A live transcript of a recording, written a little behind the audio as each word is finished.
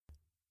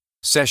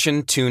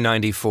Session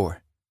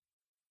 294,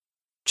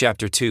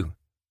 Chapter 2,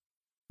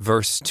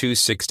 Verse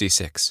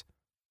 266.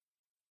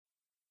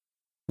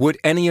 Would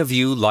any of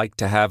you like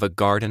to have a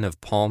garden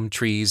of palm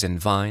trees and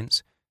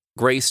vines,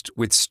 graced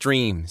with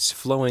streams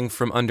flowing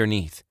from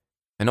underneath,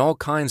 and all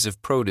kinds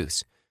of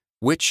produce,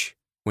 which,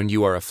 when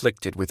you are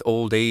afflicted with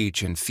old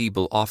age and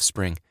feeble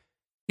offspring,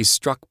 is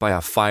struck by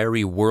a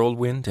fiery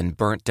whirlwind and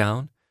burnt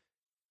down?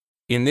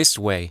 In this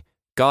way,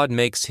 God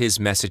makes His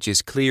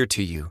messages clear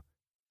to you,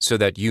 so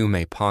that you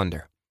may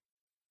ponder.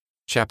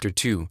 Chapter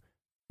 2,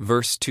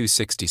 Verse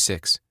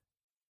 266.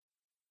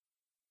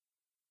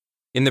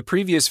 In the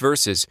previous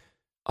verses,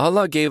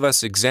 Allah gave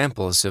us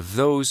examples of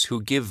those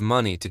who give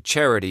money to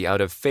charity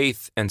out of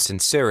faith and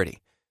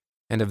sincerity,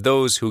 and of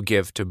those who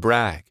give to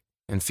brag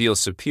and feel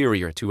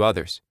superior to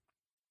others.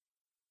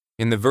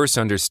 In the verse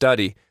under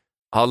study,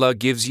 Allah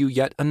gives you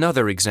yet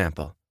another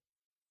example.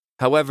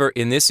 However,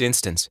 in this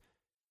instance,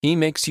 He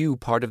makes you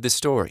part of the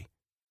story,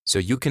 so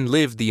you can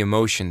live the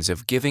emotions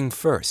of giving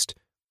first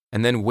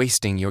and then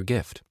wasting your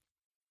gift.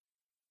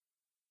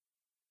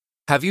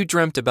 Have you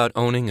dreamt about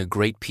owning a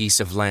great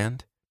piece of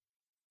land?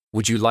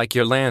 Would you like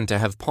your land to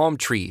have palm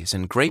trees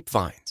and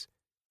grapevines?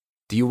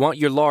 Do you want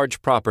your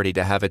large property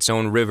to have its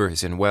own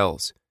rivers and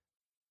wells?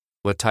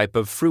 What type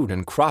of fruit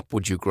and crop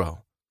would you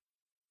grow?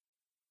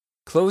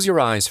 Close your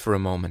eyes for a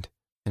moment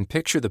and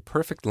picture the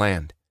perfect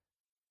land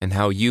and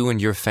how you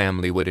and your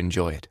family would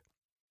enjoy it.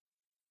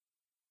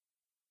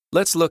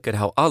 Let's look at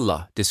how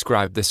Allah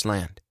described this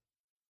land.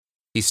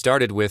 He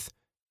started with,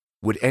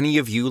 "Would any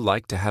of you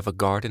like to have a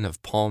garden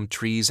of palm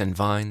trees and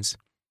vines?"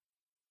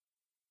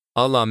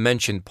 Allah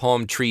mentioned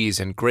palm trees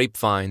and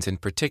grapevines in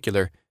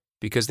particular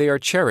because they are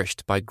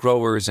cherished by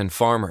growers and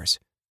farmers.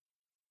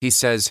 He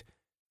says,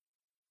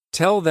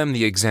 "Tell them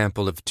the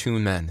example of two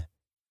men.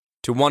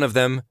 To one of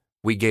them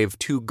we gave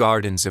 2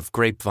 gardens of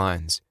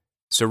grapevines,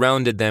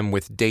 surrounded them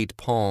with date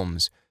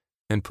palms,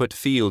 and put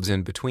fields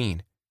in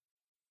between.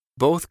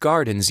 Both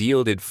gardens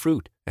yielded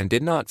fruit and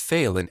did not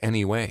fail in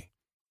any way.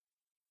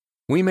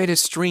 We made a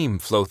stream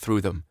flow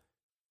through them,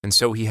 and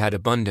so he had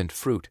abundant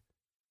fruit.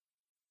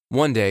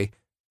 One day,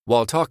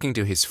 while talking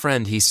to his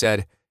friend, he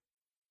said,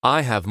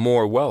 'I have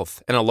more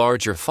wealth and a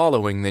larger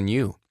following than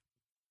you.'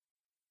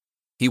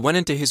 He went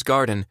into his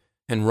garden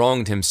and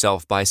wronged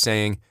himself by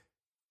saying,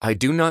 'I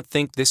do not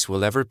think this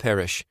will ever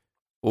perish,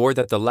 or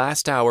that the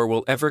last hour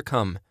will ever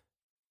come.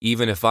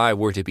 Even if I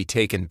were to be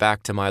taken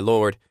back to my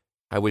Lord,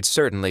 I would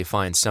certainly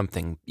find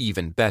something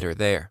even better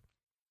there.'"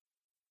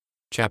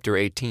 Chapter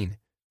 18,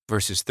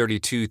 verses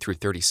 32 through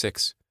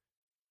 36.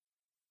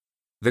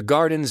 The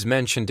gardens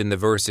mentioned in the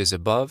verses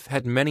above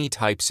had many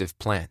types of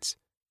plants,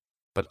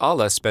 but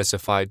Allah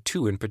specified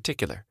 2 in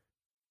particular,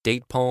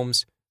 date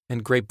palms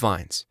and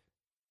grapevines.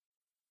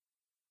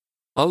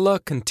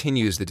 Allah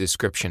continues the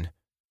description,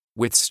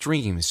 "with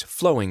streams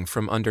flowing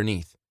from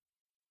underneath."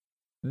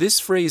 This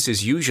phrase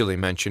is usually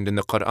mentioned in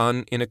the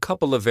Quran in a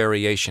couple of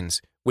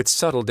variations with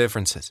subtle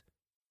differences.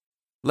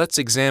 Let's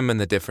examine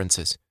the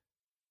differences.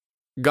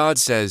 God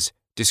says,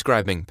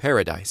 describing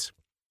paradise,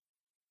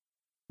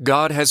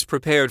 "God has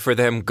prepared for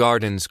them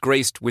gardens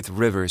graced with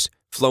rivers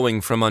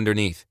flowing from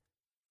underneath,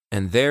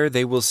 and there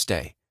they will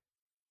stay.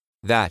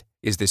 That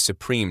is the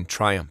supreme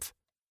triumph."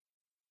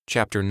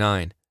 Chapter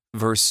 9,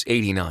 verse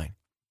 89.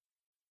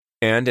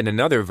 And in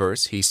another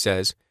verse he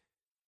says,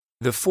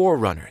 "The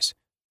forerunners,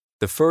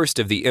 the first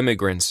of the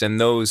immigrants and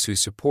those who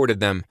supported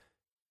them,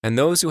 and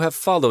those who have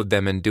followed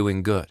them in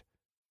doing good.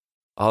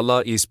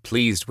 Allah is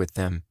pleased with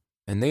them,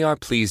 and they are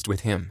pleased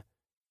with Him.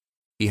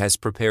 He has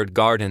prepared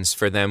gardens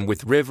for them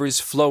with rivers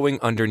flowing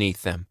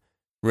underneath them,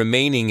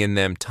 remaining in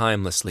them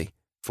timelessly,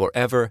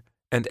 forever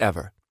and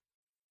ever.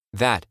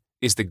 That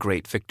is the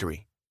great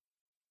victory."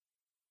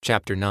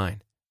 Chapter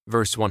 9,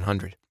 verse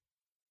 100.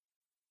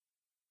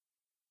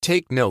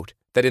 Take note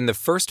that in the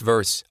first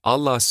verse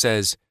Allah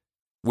says,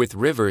 "with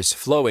rivers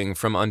flowing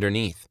from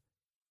underneath,"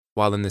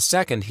 while in the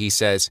second He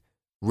says,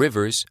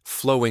 "rivers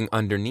flowing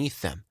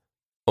underneath them,"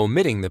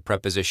 omitting the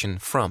preposition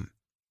from.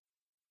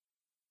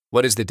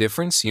 What is the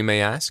difference, you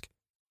may ask?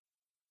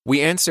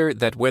 We answer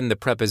that when the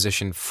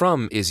preposition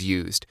from is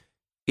used,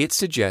 it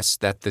suggests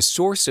that the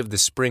source of the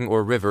spring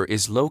or river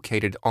is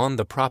located on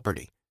the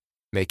property,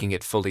 making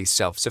it fully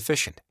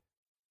self-sufficient.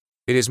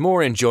 It is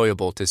more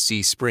enjoyable to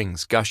see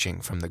springs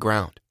gushing from the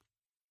ground.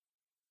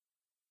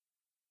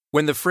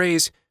 When the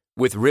phrase,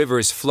 "with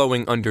rivers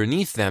flowing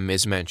underneath them,"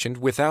 is mentioned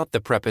without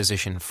the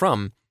preposition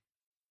from,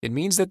 it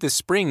means that the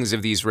springs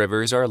of these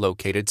rivers are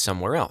located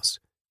somewhere else,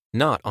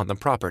 not on the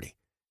property.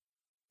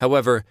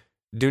 However,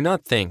 do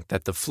not think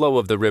that the flow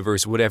of the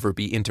rivers would ever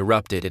be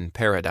interrupted in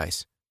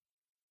paradise.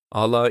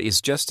 Allah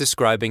is just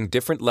describing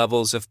different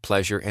levels of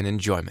pleasure and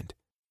enjoyment.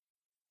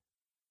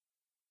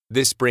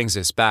 This brings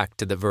us back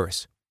to the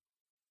verse.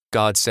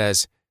 God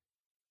says,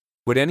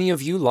 "Would any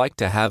of you like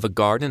to have a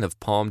garden of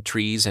palm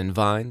trees and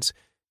vines,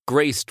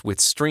 graced with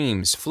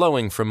streams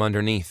flowing from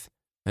underneath,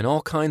 and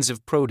all kinds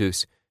of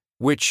produce,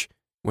 which,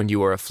 when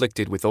you are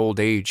afflicted with old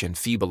age and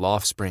feeble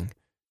offspring,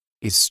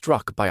 is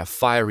struck by a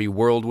fiery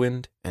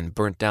whirlwind and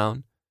burnt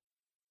down?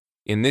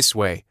 In this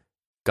way,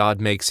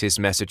 God makes His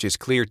messages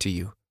clear to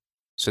you,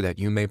 so that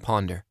you may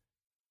ponder.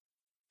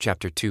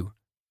 Chapter 2,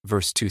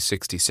 verse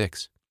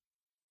 266.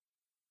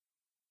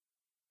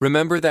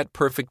 Remember that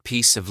perfect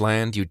piece of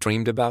land you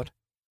dreamed about?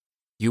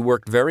 You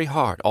worked very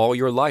hard all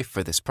your life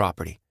for this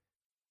property.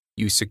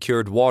 You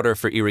secured water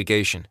for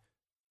irrigation,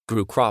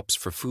 grew crops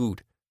for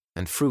food,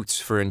 and fruits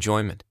for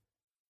enjoyment.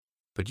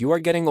 But you are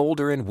getting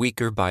older and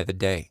weaker by the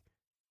day.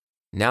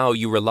 Now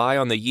you rely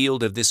on the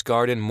yield of this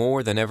garden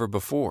more than ever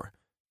before,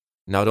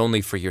 not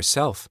only for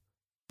yourself,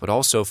 but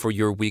also for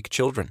your weak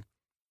children.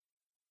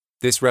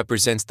 This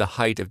represents the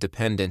height of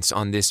dependence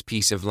on this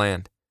piece of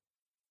land.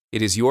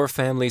 It is your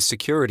family's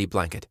security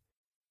blanket.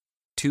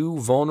 2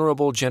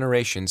 vulnerable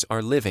generations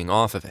are living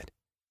off of it.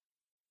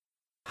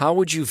 How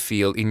would you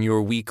feel in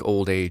your weak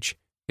old age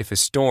if a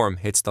storm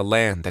hits the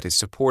land that is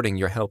supporting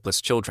your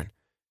helpless children?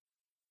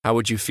 How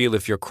would you feel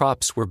if your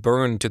crops were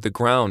burned to the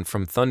ground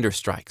from thunder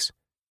strikes?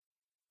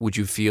 Would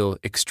you feel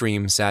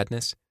extreme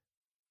sadness,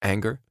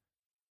 anger,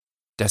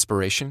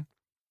 desperation?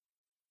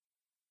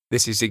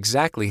 This is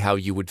exactly how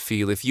you would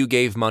feel if you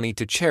gave money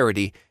to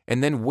charity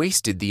and then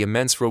wasted the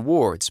immense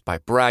rewards by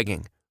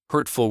bragging,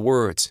 hurtful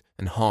words,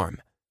 and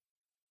harm.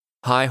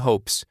 High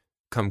hopes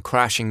come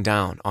crashing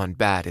down on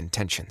bad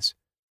intentions.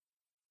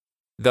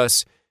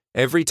 Thus,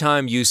 every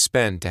time you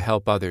spend to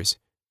help others,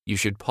 you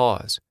should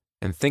pause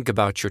and think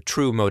about your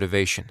true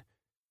motivation.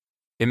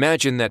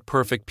 Imagine that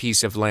perfect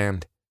piece of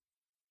land,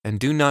 and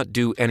do not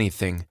do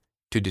anything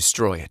to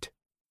destroy it.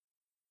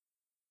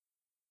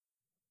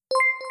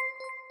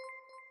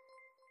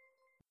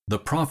 The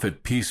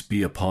prophet, peace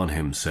be upon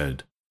him,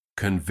 said,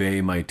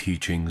 "Convey my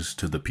teachings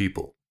to the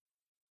people,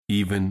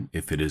 even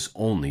if it is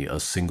only a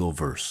single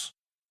verse."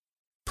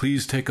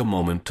 Please take a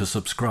moment to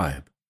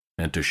subscribe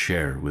and to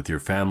share with your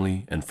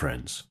family and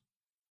friends.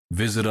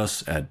 Visit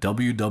us at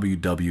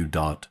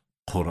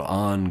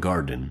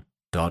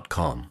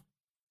www.qurangarden.com.